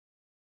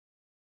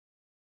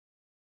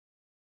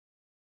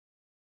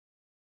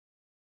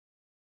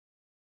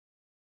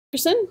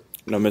Peterson.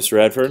 No, Mr.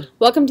 Radford.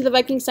 Welcome to the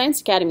Viking Science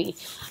Academy.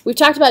 We've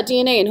talked about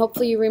DNA, and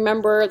hopefully you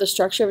remember the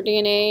structure of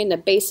DNA and the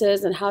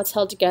bases and how it's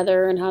held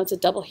together and how it's a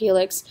double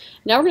helix.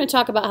 Now we're going to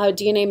talk about how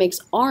DNA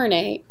makes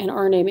RNA, and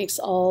RNA makes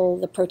all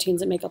the proteins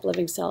that make up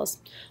living cells.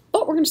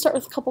 But we're going to start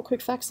with a couple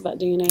quick facts about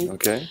DNA.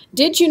 Okay.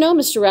 Did you know,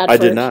 Mr. Radford, I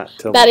did not.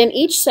 that in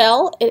each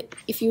cell,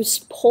 if you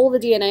pull the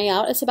DNA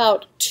out, it's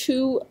about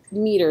 2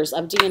 meters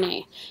of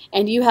DNA,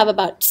 and you have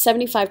about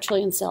 75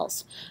 trillion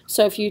cells.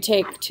 So if you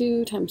take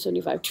 2 times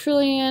 75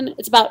 trillion,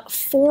 it's about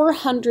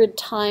 400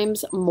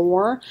 times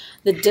more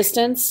the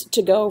distance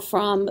to go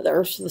from the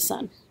Earth to the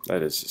Sun.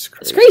 That is just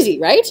crazy. It's crazy,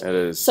 right? That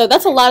is. So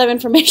that's a lot of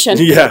information.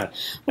 Yeah.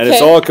 And Okay.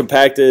 it's all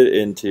compacted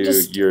into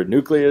your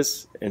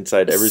nucleus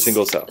inside every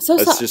single cell. So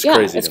that's just yeah,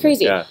 crazy. it's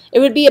crazy. Yeah. It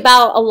would be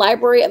about a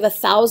library of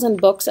 1,000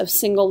 books of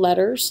single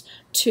letters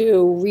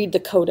to read the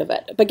code of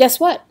it. But guess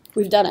what?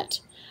 We've done it.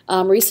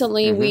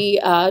 Recently, we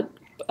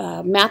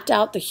mapped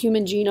out the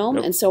human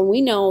genome, and so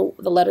we know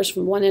the letters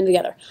from one end to the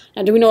other.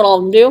 Now, do we know what all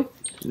of them do?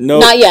 No,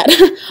 not yet.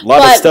 A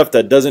lot of stuff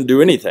that doesn't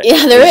do anything.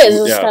 Yeah, there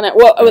is. It's kind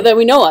of that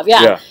we know of.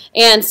 Yeah.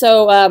 And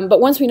so,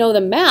 but once we know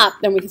the map,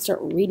 then we can start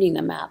reading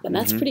the map, and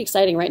that's pretty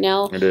exciting right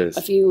now. It is.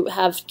 If you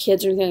have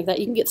kids or anything like that,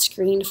 you can get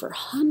screened for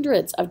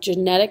hundreds of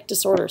genetic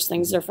disorders,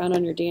 things that are found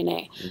on your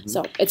DNA.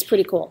 So it's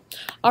pretty cool.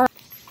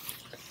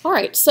 All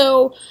right,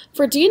 so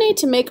for DNA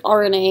to make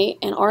RNA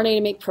and RNA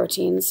to make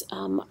proteins,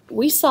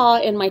 we saw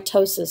in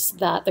mitosis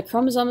that the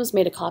chromosomes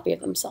made a copy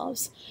of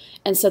themselves.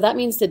 And so that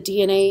means the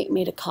DNA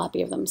made a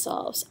copy of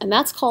themselves. And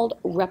that's called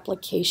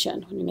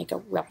replication, when you make a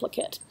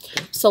replicate.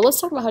 So let's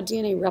talk about how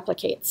DNA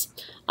replicates.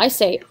 I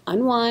say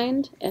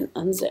unwind and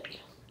unzip.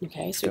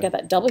 Okay, so we got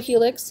that double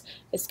helix.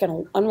 It's going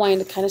to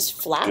unwind kind of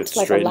flat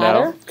like a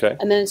ladder. Okay.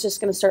 And then it's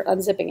just going to start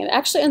unzipping. It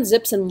actually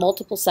unzips in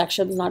multiple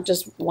sections, not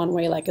just one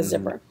way like a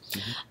zipper.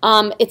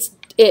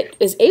 It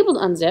is able to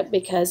unzip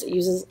because it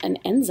uses an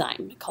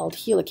enzyme called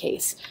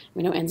helicase.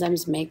 We know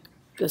enzymes make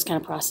those kind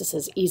of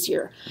processes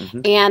easier.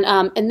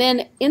 And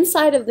then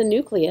inside of the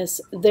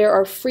nucleus, there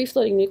are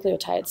free-floating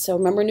nucleotides. So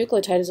remember,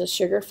 nucleotide is a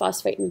sugar,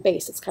 phosphate, and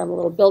base. It's kind of a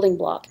little building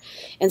block.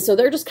 And so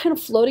they're just kind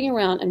of floating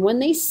around. And when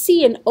they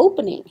see an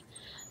opening,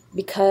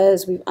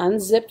 because we've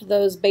unzipped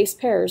those base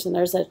pairs, and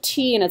there's a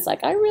T, and it's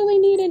like, I really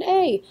need an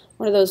A.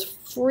 One of those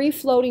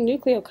free-floating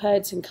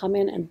nucleotides can come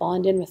in and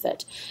bond in with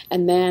it.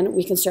 And then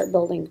we can start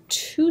building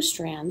 2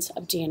 strands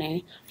of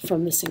DNA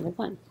from the single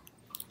one.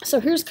 So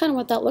here's kind of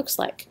what that looks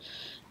like.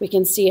 We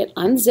can see it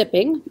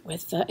unzipping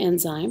with the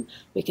enzyme.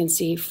 We can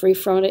see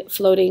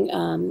free-floating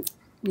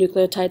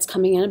nucleotides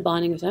coming in and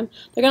bonding with them.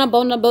 They're going to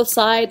bond on both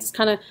sides. It's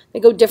kind of,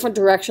 they go different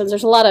directions.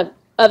 There's a lot of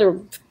other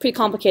pretty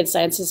complicated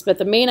sciences, but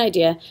the main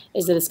idea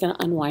is that it's going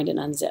to unwind and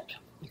unzip.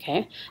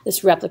 Okay,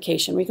 this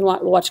replication. We can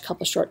watch a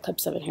couple short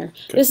clips of it here.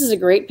 Okay. This is a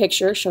great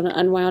picture showing it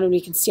unwound, and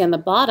we can see on the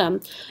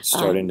bottom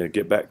starting to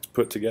get back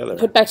put together.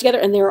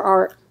 And there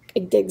are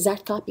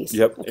exact copies.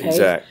 Yep, okay?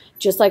 exact.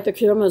 Just like the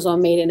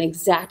chromosome made an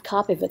exact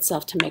copy of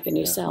itself to make a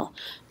new cell.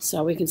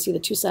 So we can see the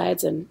 2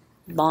 sides and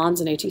bonds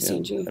and A, T, C,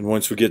 and G. And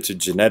once we get to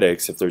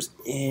genetics, if there's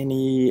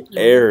any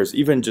errors,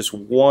 even just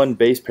one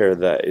base pair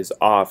that is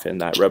off in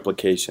that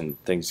replication,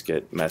 things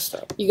get messed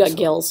up. You got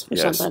gills or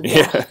something.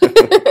 Yeah.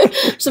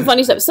 Some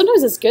funny stuff.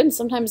 Sometimes it's good, and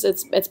sometimes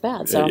it's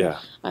bad. So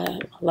I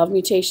love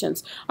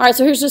mutations. All right,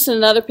 so here's just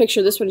another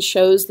picture. This one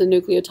shows the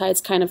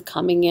nucleotides kind of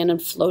coming in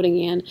and floating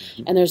in,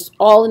 and there's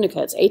all the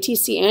nucleotides, A, T,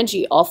 C, and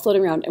G, all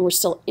floating around, and we're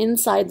still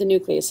inside the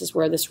nucleus is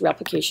where this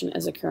replication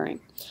is occurring.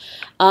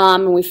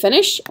 And we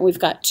finish, and we've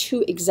got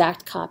 2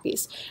 exact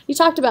copies. You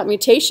talked about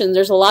mutations.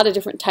 There's a lot of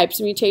different types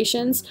of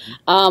mutations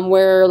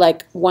where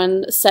like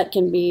one set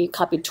can be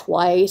copied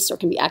twice or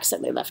can be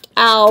accidentally left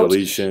out.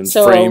 Deletions,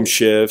 frame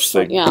shifts,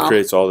 like it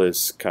creates all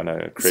this kind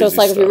of crazy So it's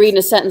like stuff. If you're reading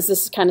a sentence,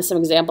 this is kind of some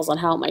examples on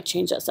how it might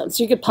change that sentence.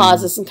 So you could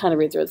pause this and kind of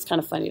read through it. It's kind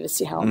of funny to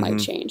see how it might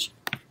change.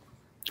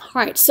 All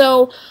right,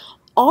 so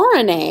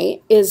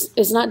RNA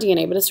is not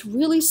DNA, but it's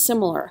really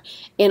similar.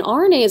 And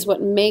RNA is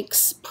what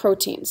makes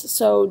proteins.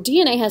 So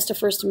DNA has to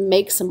first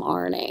make some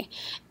RNA.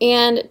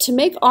 And to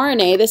make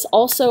RNA, this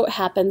also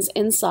happens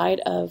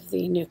inside of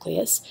the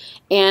nucleus.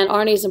 And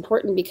RNA is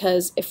important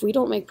because if we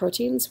don't make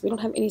proteins, we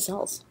don't have any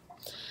cells.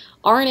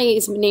 RNA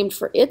is named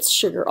for its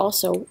sugar,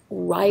 also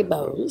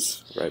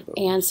ribose.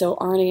 And so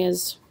RNA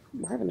is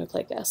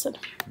ribonucleic acid.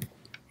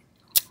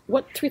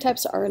 What 3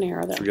 types of RNA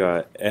are there? We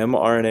got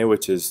mRNA,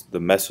 which is the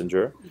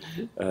messenger,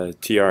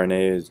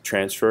 tRNA is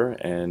transfer,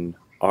 and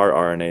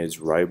rRNA is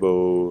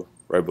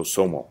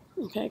ribosomal.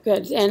 Okay,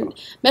 good. And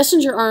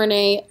messenger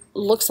RNA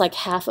looks like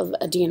half of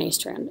a DNA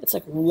strand. It's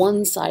like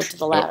one side to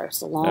the ladder.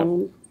 It's a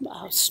long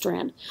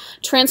strand.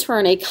 Transfer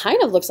RNA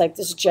kind of looks like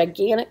this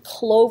gigantic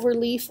clover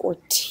leaf or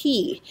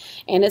T,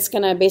 and it's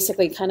going to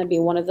basically kind of be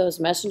one of those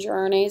messenger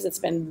RNAs that's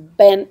been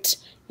bent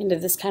into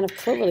this kind of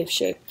cloverleaf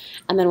shape.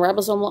 And then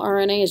ribosomal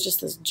RNA is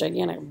just this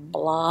gigantic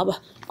blob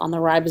on the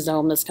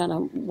ribosome that's kind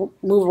of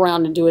move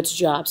around and do its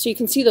job. So you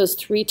can see those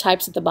 3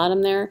 types at the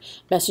bottom there: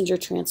 messenger,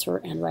 transfer,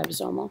 and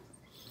ribosomal.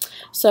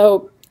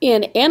 So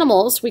In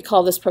animals, we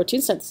call this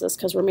protein synthesis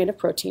because we're made of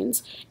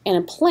proteins. And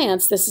in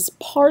plants, this is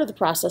part of the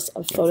process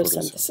of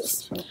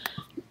photosynthesis.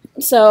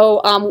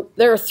 So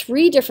there are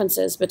 3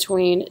 differences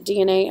between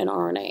DNA and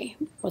RNA.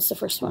 What's the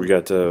first one? We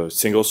got the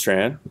single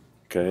strand.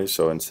 Okay,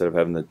 so instead of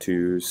having the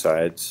 2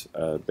 sides,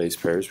 base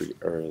pairs,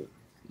 or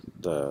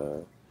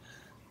the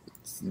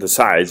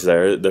sides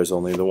there's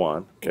only the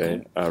one.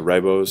 Okay,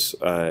 ribose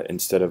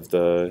instead of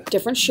the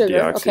different sugar.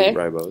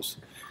 Deoxyribose,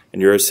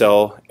 and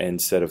uracil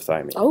instead of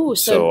thymine. Oh,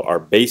 so our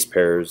base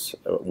pairs,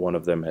 one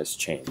of them has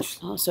changed.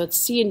 Oh, so it's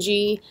C and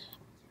G,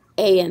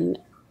 A and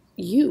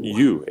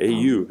U. A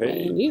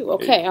and U.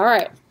 Okay, all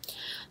right.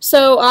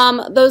 So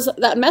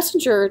that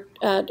messenger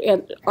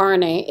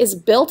RNA is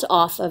built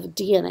off of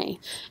DNA,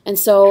 and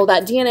so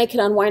that DNA can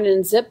unwind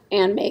and zip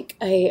and make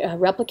a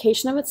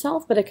replication of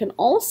itself, but it can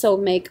also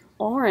make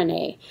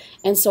RNA.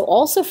 And so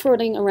also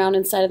floating around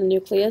inside of the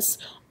nucleus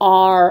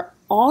are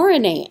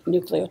RNA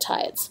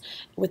nucleotides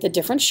with a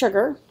different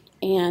sugar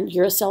and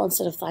uracil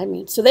instead of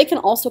thymine. So they can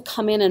also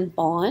come in and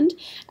bond,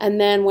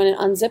 and then when it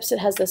unzips, it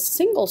has this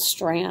single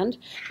strand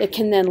that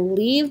can then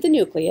leave the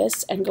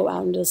nucleus and go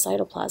out into the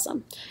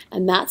cytoplasm.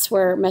 And that's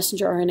where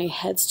messenger RNA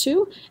heads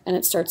to, and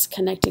it starts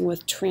connecting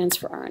with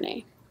transfer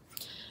RNA.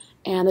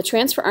 And the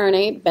transfer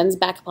RNA bends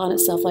back upon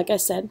itself, like I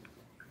said.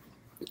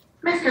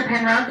 Mr.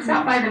 Penrod,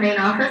 stop by the main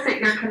office at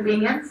your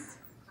convenience.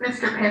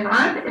 Mr.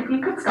 Penrod, if you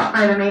could stop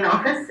by the main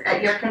office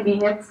at your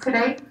convenience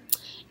today.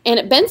 And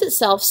it bends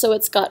itself so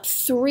it's got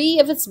 3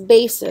 of its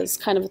bases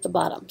kind of at the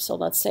bottom. So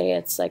let's say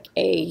it's like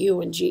A, U,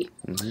 and G.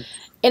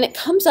 And it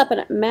comes up and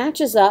it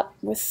matches up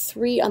with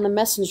 3 on the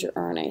messenger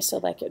RNA. So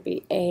like it'd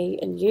be A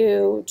and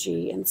U,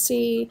 G and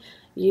C,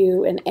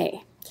 U and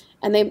A.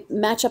 And they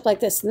match up like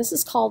this. And this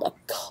is called a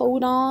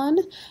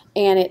codon,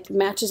 and it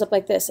matches up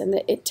like this. And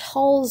it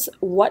tells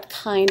what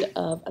kind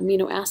of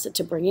amino acid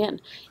to bring in.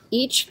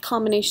 Each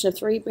combination of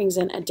 3 brings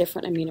in a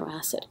different amino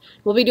acid.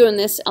 We'll be doing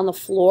this on the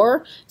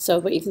floor,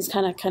 but you can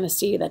kind of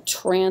see that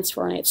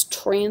transfer RNA. It's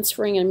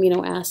transferring an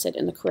amino acid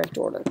in the correct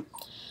order.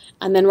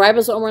 And then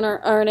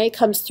ribosomal RNA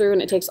comes through,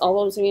 and it takes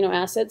all those amino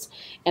acids,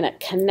 and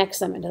it connects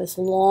them into this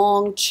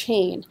long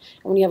chain.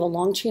 And when you have a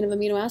long chain of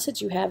amino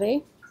acids, you have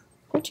a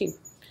protein.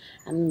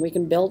 And we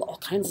can build all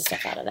kinds of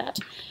stuff out of that.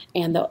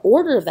 And the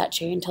order of that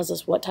chain tells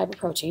us what type of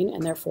protein,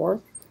 and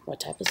therefore what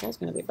type of cell is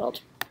going to be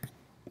built.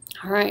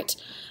 All right,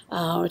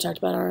 we talked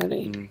about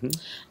RNA.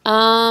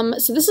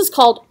 So this is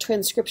called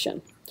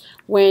transcription.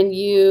 When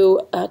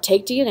you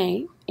take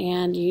DNA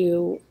and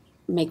you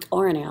make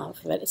RNA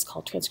out of it, it's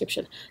called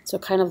transcription. So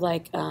kind of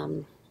like,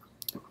 I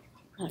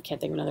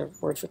can't think of another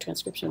word for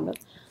transcription, but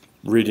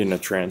reading a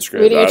transcript.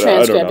 Reading a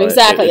transcript,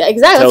 exactly.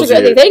 That's a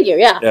good thing. Thank you.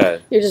 Yeah.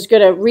 You're just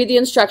going to read the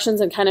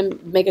instructions and kind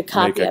of make a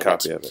copy of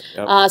it.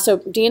 Yep. So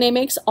DNA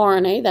makes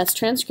RNA. That's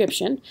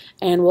transcription,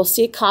 and we'll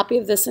see a copy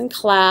of this in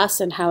class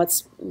and how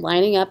it's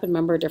lining up. And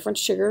remember, a different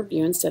sugar,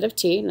 U instead of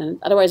T,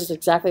 and otherwise it's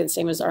exactly the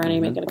same as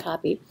RNA making a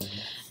copy.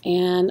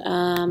 And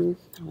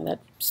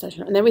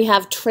then we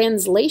have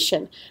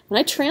translation. When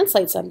I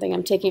translate something,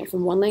 I'm taking it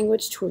from one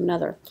language to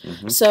another.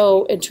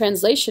 So in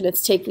translation,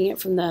 it's taking it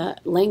from the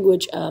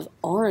language of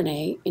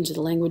RNA into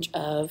the language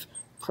of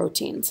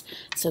proteins.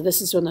 So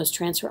this is when those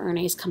transfer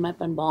RNAs come up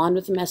and bond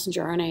with the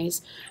messenger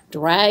RNAs,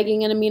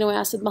 dragging an amino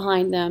acid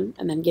behind them,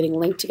 and then getting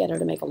linked together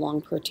to make a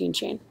long protein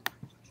chain.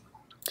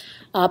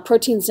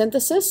 Protein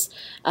synthesis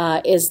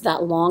is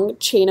that long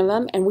chain of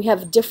them, and we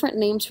have different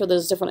names for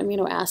those different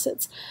amino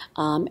acids.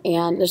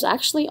 And there's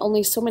actually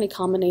only so many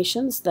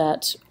combinations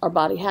that our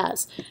body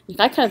has.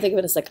 I kind of think of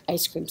it as like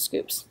ice cream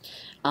scoops.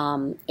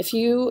 If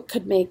you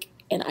could make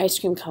an ice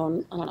cream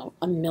cone, I don't know,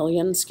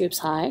 1,000,000 scoops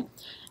high,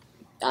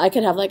 I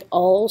could have like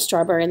all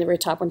strawberry in the very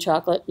top one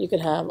chocolate. You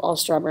could have all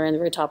strawberry in the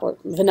very top one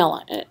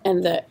vanilla,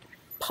 and the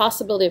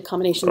possibility of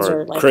combinations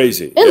are like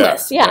crazy,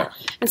 endless. Yeah.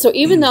 And so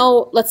even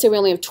though, let's say we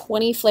only have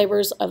 20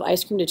 flavors of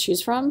ice cream to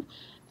choose from,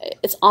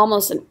 it's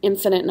almost an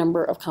infinite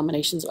number of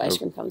combinations of ice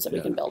cream cones that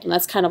we can build. And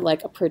that's kind of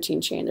like a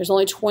protein chain. There's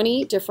only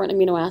 20 different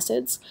amino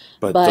acids.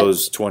 But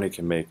those 20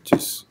 can make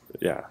just,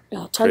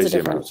 tons of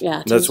different amounts.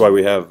 And that's why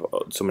we have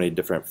so many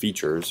different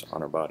features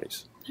on our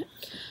bodies.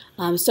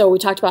 So we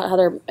talked about how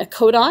they're a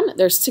codon.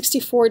 There's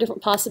 64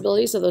 different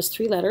possibilities of those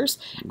 3 letters.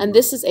 And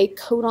this is a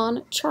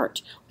codon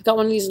chart. We've got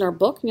one of these in our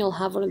book, and you'll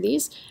have one of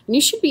these. And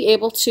you should be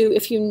able to,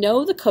 if you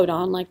know the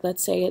codon, like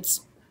let's say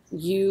it's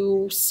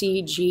U,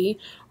 C, G,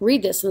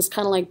 read this. And it's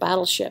kind of like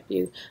Battleship.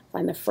 You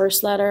find the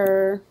first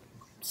letter,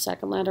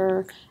 second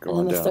letter, and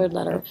then the third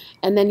letter.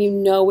 And then you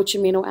know which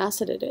amino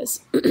acid it is.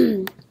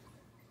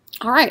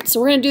 All right, so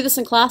we're going to do this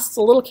in class. It's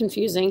a little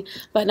confusing,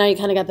 but now you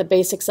kind of got the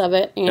basics of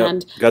it.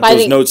 And got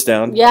those notes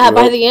down. Yeah,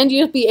 by the end,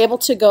 you'll be able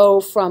to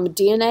go from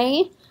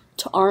DNA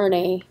to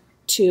RNA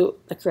to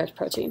the correct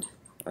protein.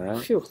 All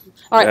right. Phew.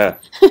 All right.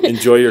 Yeah.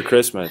 Enjoy your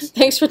Christmas.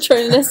 Thanks for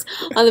joining us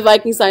on the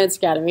Viking Science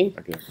Academy.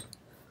 Okay.